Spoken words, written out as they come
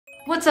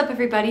What's up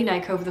everybody,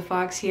 Nycove the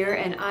Fox here,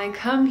 and I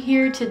come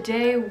here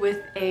today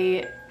with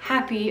a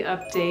happy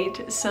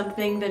update,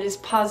 something that is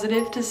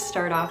positive to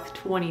start off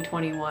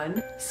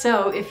 2021.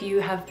 So if you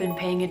have been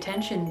paying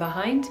attention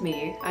behind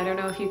me, I don't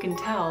know if you can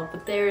tell,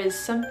 but there is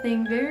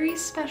something very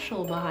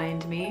special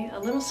behind me, a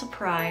little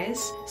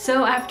surprise.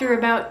 So after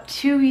about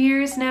 2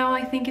 years now,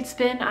 I think it's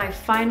been, I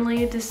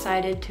finally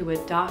decided to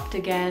adopt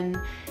again,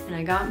 and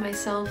I got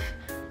myself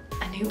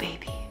a new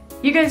baby.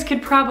 You guys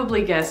could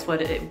probably guess what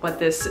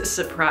this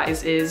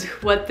surprise is,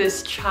 what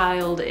this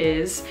child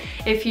is.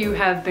 If you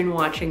have been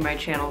watching my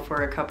channel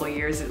for a couple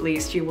years at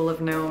least, you will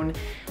have known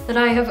that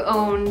I have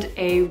owned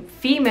a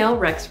female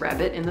Rex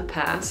rabbit in the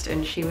past,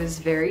 and she was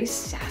very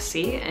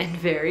sassy and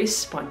very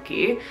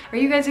spunky. Are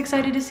you guys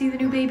excited to see the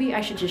new baby? I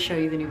should just show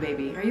you the new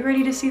baby. Are you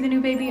ready to see the new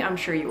baby? I'm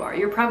sure you are.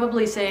 You're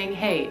probably saying,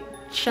 hey,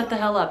 shut the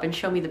hell up and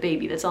show me the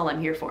baby. That's all I'm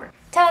here for.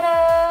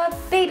 Ta-da!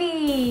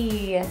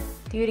 Baby!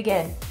 Do it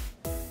again.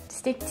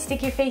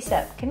 Stick your face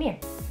up. Come here.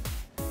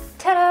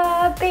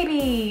 Ta-da,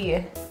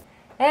 baby!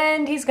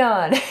 And he's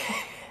gone.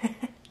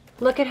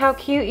 Look at how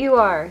cute you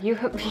are. You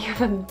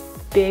have a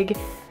big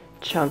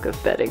chunk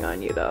of bedding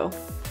on you though.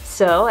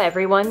 So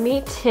everyone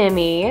meet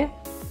Timmy.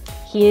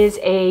 He is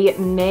a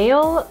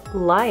male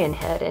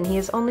lionhead and he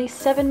is only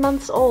 7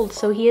 months old,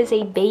 so he is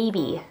a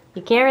baby.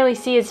 You can't really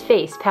see his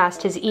face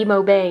past his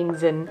emo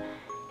bangs and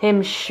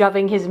him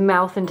shoving his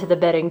mouth into the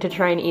bedding to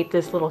try and eat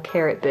this little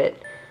carrot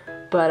bit.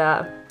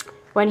 But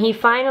when he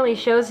finally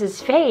shows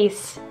his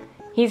face,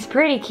 he's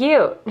pretty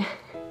cute.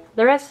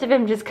 The rest of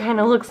him just kind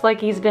of looks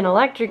like he's been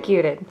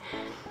electrocuted.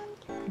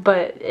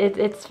 But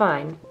it's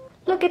fine.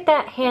 Look at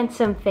that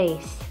handsome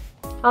face.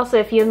 Also,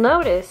 if you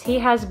notice, he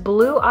has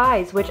blue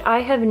eyes, which I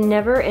have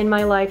never in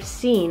my life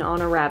seen on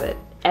a rabbit.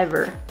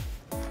 Ever.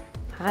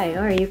 Hi,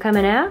 are you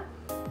coming out?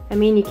 I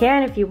mean, you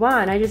can if you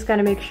want. I just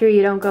gotta make sure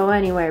you don't go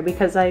anywhere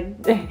because I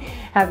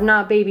have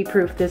not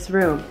baby-proofed this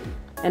room.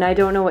 And I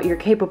don't know what you're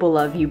capable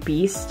of, you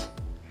beast.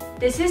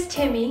 This is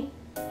Timmy.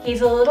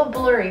 He's a little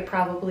blurry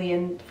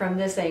probably from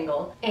this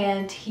angle.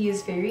 And he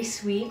is very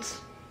sweet.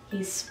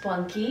 He's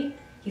spunky.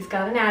 He's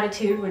got an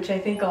attitude, which I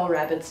think all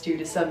rabbits do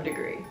to some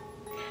degree.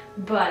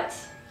 But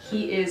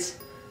he is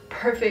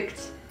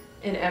perfect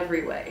in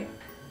every way.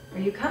 Are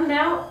you coming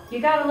out? You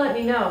gotta let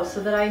me know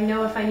so that I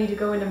know if I need to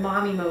go into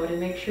mommy mode and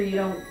make sure you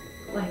don't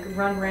like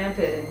run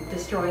rampant and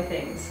destroy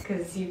things,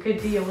 because you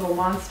could be a little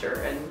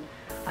monster and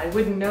I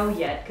wouldn't know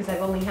yet because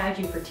I've only had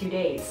you for 2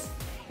 days.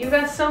 You've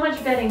got so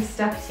much bedding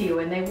stuck to you,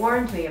 and they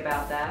warned me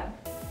about that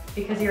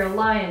because you're a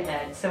lion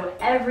head, so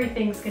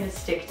everything's gonna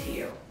stick to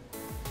you.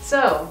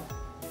 So,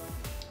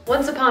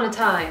 once upon a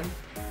time,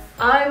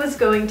 I was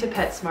going to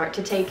PetSmart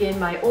to take in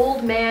my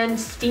old man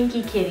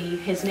stinky kitty.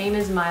 His name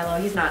is Milo.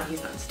 He's not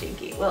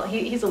stinky. Well,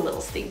 he's a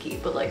little stinky,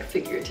 but like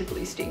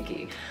figuratively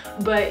stinky.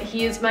 But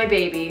he is my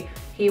baby.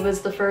 He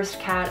was the first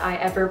cat I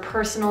ever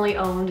personally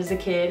owned as a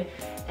kid.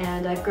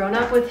 And I've grown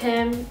up with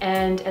him,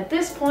 and at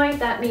this point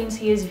that means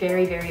he is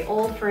very, very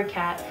old for a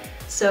cat.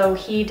 So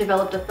he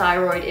developed a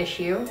thyroid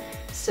issue.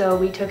 So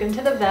we took him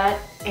to the vet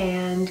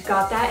and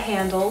got that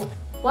handled.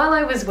 While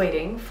I was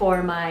waiting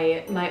for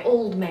my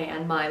old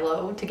man,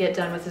 Milo, to get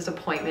done with his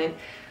appointment,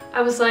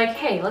 I was like,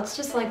 hey, let's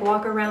just like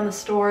walk around the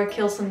store,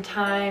 kill some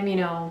time, you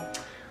know,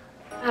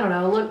 I don't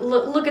know,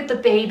 look at the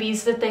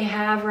babies that they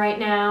have right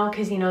now,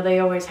 because you know, they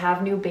always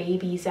have new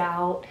babies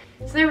out.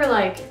 So there were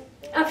like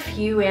a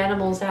few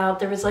animals out.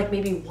 There was like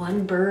maybe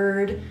one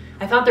bird.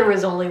 I thought there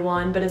was only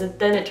one, but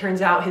then it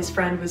turns out his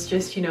friend was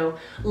just, you know,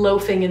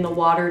 loafing in the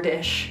water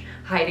dish,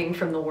 hiding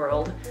from the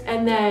world.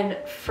 And then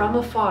from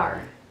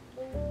afar,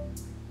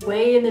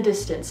 way in the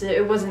distance,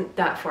 it wasn't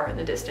that far in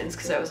the distance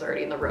because I was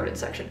already in the rodent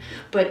section,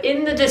 but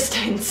in the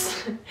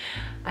distance,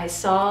 I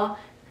saw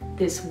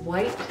this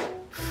white,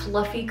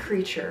 fluffy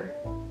creature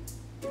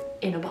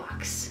in a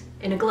box,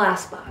 in a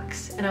glass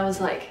box. And I was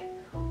like,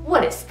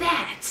 what is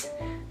that?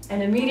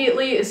 And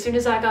immediately, as soon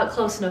as I got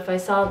close enough, I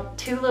saw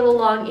 2 little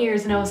long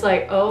ears and I was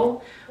like,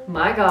 oh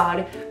my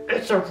God,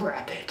 it's a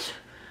rabbit.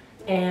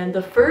 And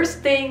the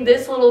first thing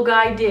this little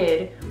guy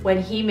did when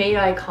he made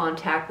eye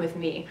contact with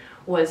me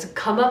was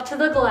come up to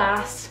the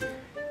glass,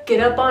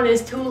 get up on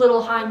his 2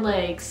 little hind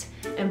legs,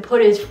 and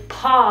put his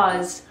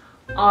paws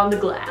on the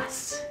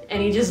glass.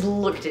 And he just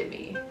looked at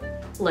me,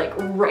 like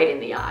right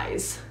in the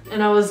eyes.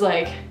 And I was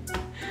like,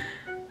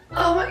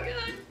 oh my God.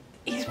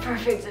 He's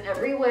perfect in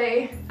every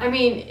way. I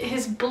mean,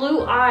 his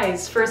blue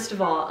eyes, first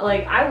of all,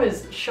 like I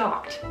was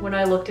shocked when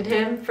I looked at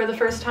him for the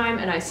first time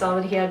and I saw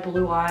that he had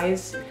blue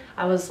eyes.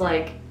 I was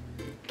like,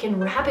 can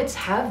rabbits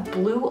have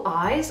blue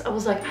eyes? I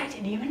was like, I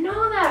didn't even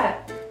know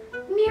that.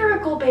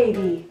 Miracle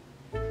baby.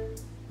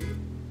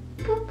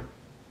 Boop.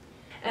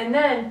 And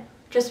then,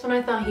 just when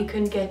I thought he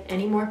couldn't get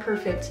any more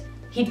perfect,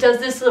 he does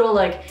this little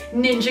like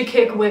ninja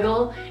kick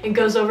wiggle and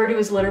goes over to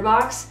his litter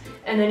box,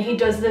 and then he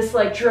does this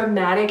like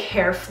dramatic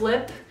hair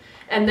flip.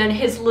 And then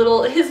his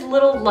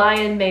little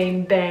lion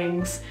mane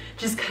bangs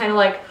just kind of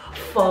like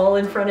fall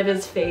in front of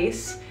his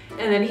face,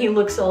 and then he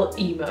looks all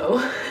emo.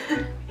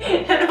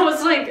 And I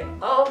was like,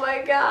 oh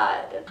my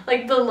God.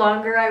 Like the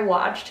longer I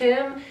watched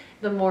him,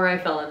 the more I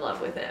fell in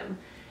love with him.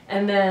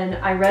 And then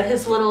I read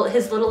his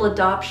little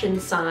adoption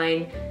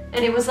sign,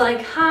 and it was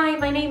like, "Hi,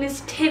 my name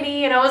is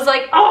Timmy." And I was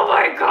like, oh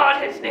my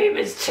God, his name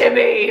is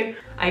Timmy.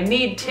 I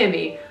need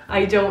Timmy.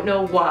 I don't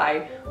know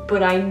why,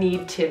 but I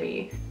need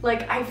Timmy.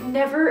 Like, I've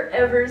never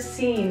ever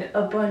seen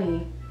a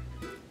bunny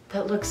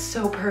that looks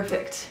so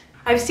perfect.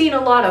 I've seen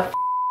a lot of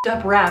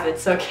up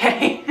rabbits,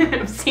 okay?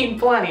 I've seen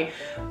plenty,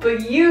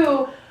 but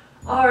you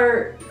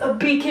are a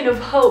beacon of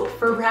hope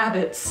for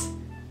rabbits.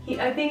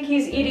 I think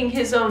he's eating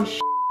his own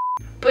shit,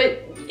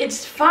 but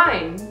it's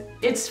fine.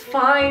 It's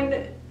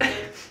fine.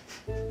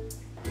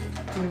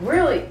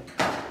 Really,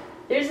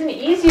 there's an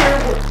easier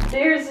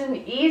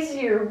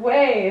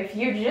way if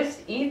you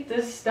just eat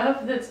the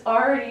stuff that's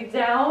already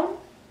down.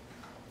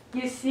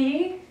 You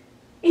see?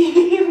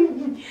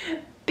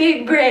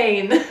 Big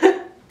brain.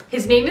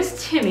 His name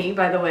is Timmy,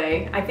 by the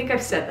way. I think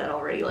I've said that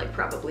already like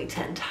probably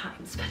 10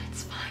 times, but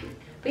it's fine.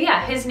 But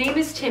yeah, his name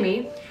is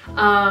Timmy,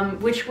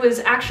 which was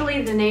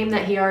actually the name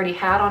that he already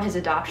had on his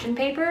adoption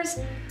papers.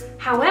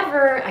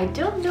 However, I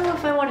don't know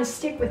if I want to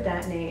stick with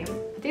that name.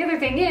 But the other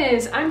thing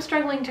is, I'm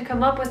struggling to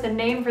come up with a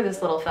name for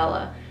this little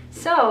fella.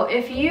 So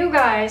if you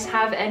guys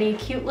have any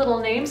cute little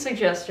name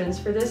suggestions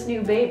for this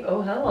new baby,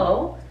 oh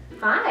hello,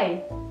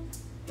 hi,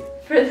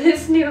 for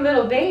this new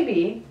little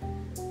baby,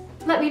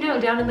 let me know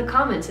down in the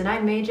comments and I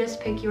may just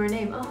pick your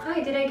name. Oh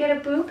hi, did I get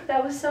a boop?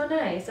 That was so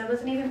nice. I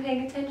wasn't even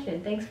paying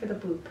attention. Thanks for the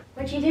boop.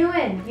 What you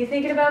doing? You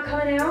thinking about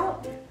coming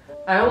out?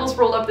 I almost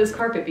rolled up this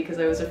carpet because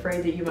I was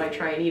afraid that you might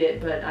try and eat it,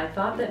 but I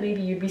thought that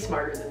maybe you'd be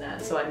smarter than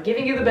that, so I'm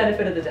giving you the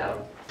benefit of the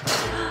doubt.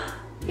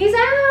 He's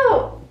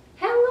out!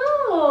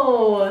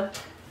 Hello!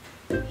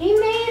 He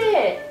made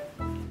it!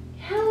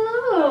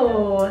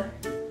 Hello!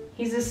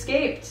 He's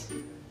escaped.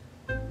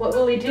 What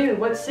will he do?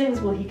 What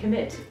sins will he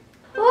commit?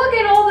 Look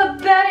at all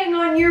the bedding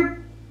on your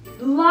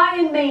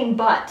lion mane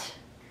butt.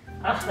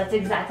 Ugh, that's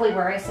exactly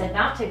where I said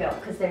not to go,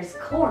 because there's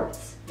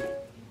cords.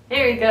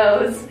 There he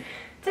goes.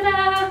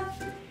 Ta-da!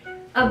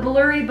 A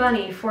blurry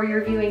bunny for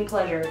your viewing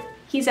pleasure.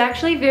 He's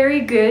actually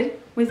very good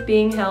with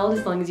being held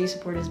as long as you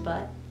support his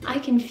butt. I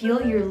can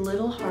feel your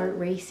little heart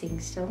racing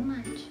so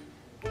much.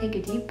 Take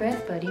a deep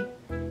breath, buddy.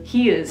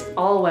 He is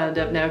all wound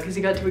up now because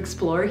he got to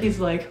explore.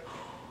 He's like,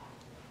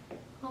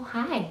 oh,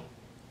 hi.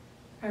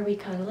 Are we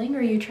cuddling or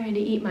are you trying to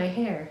eat my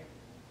hair?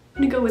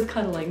 I'm gonna go with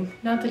cuddling,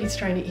 not that he's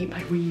trying to eat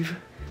my weave.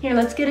 Here,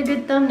 let's get a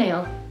good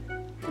thumbnail.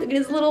 Look at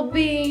his little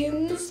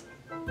beans.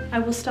 I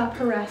will stop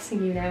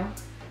harassing you now.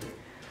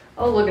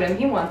 Oh, look at him,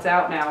 he wants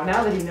out now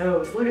that he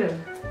knows. Look at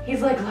him.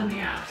 He's like, let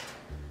me out.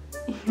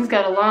 He's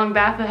got a long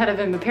bath ahead of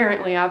him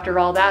apparently after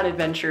all that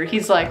adventure.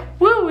 He's like,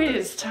 woo, it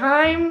is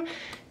time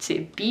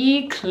to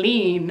be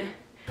clean.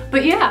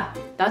 But yeah,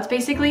 that's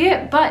basically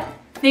it. But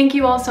thank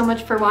you all so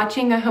much for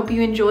watching. I hope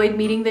you enjoyed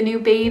meeting the new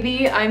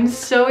baby. I'm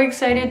so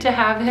excited to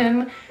have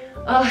him.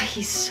 Oh,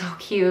 he's so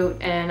cute,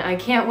 and I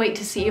can't wait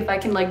to see if I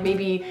can like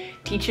maybe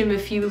teach him a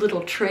few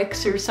little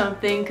tricks or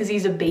something, because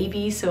he's a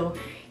baby, so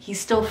he's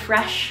still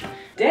fresh.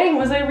 Dang,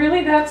 was I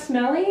really that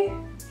smelly?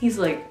 He's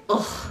like,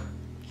 ugh,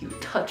 you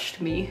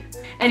touched me.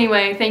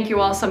 Anyway, thank you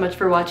all so much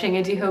for watching.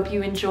 I do hope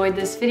you enjoyed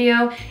this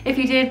video. If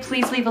you did,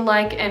 please leave a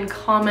like and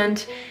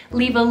comment.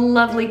 Leave a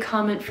lovely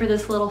comment for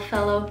this little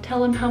fellow.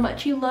 Tell him how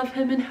much you love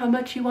him and how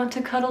much you want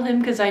to cuddle him,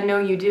 because I know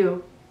you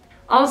do.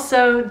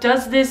 Also,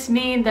 does this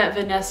mean that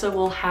Vanessa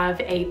will have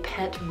a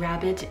pet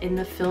rabbit in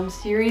the film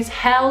series?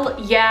 Hell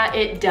yeah,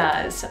 it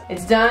does.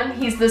 It's done,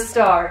 he's the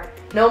star.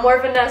 No more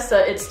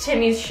Vanessa, it's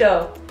Timmy's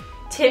show.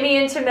 Timmy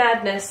into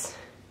Madness,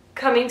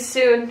 coming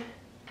soon.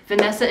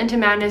 Vanessa into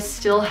Madness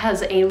still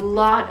has a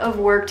lot of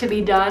work to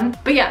be done.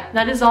 But yeah,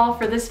 that is all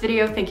for this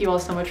video. Thank you all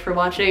so much for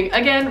watching.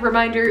 Again,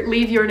 reminder,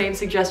 leave your name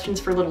suggestions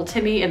for little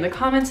Timmy in the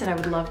comments and I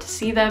would love to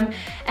see them.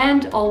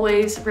 And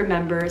always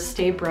remember,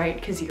 stay bright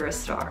because you're a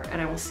star. And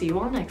I will see you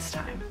all next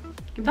time.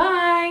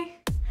 Goodbye!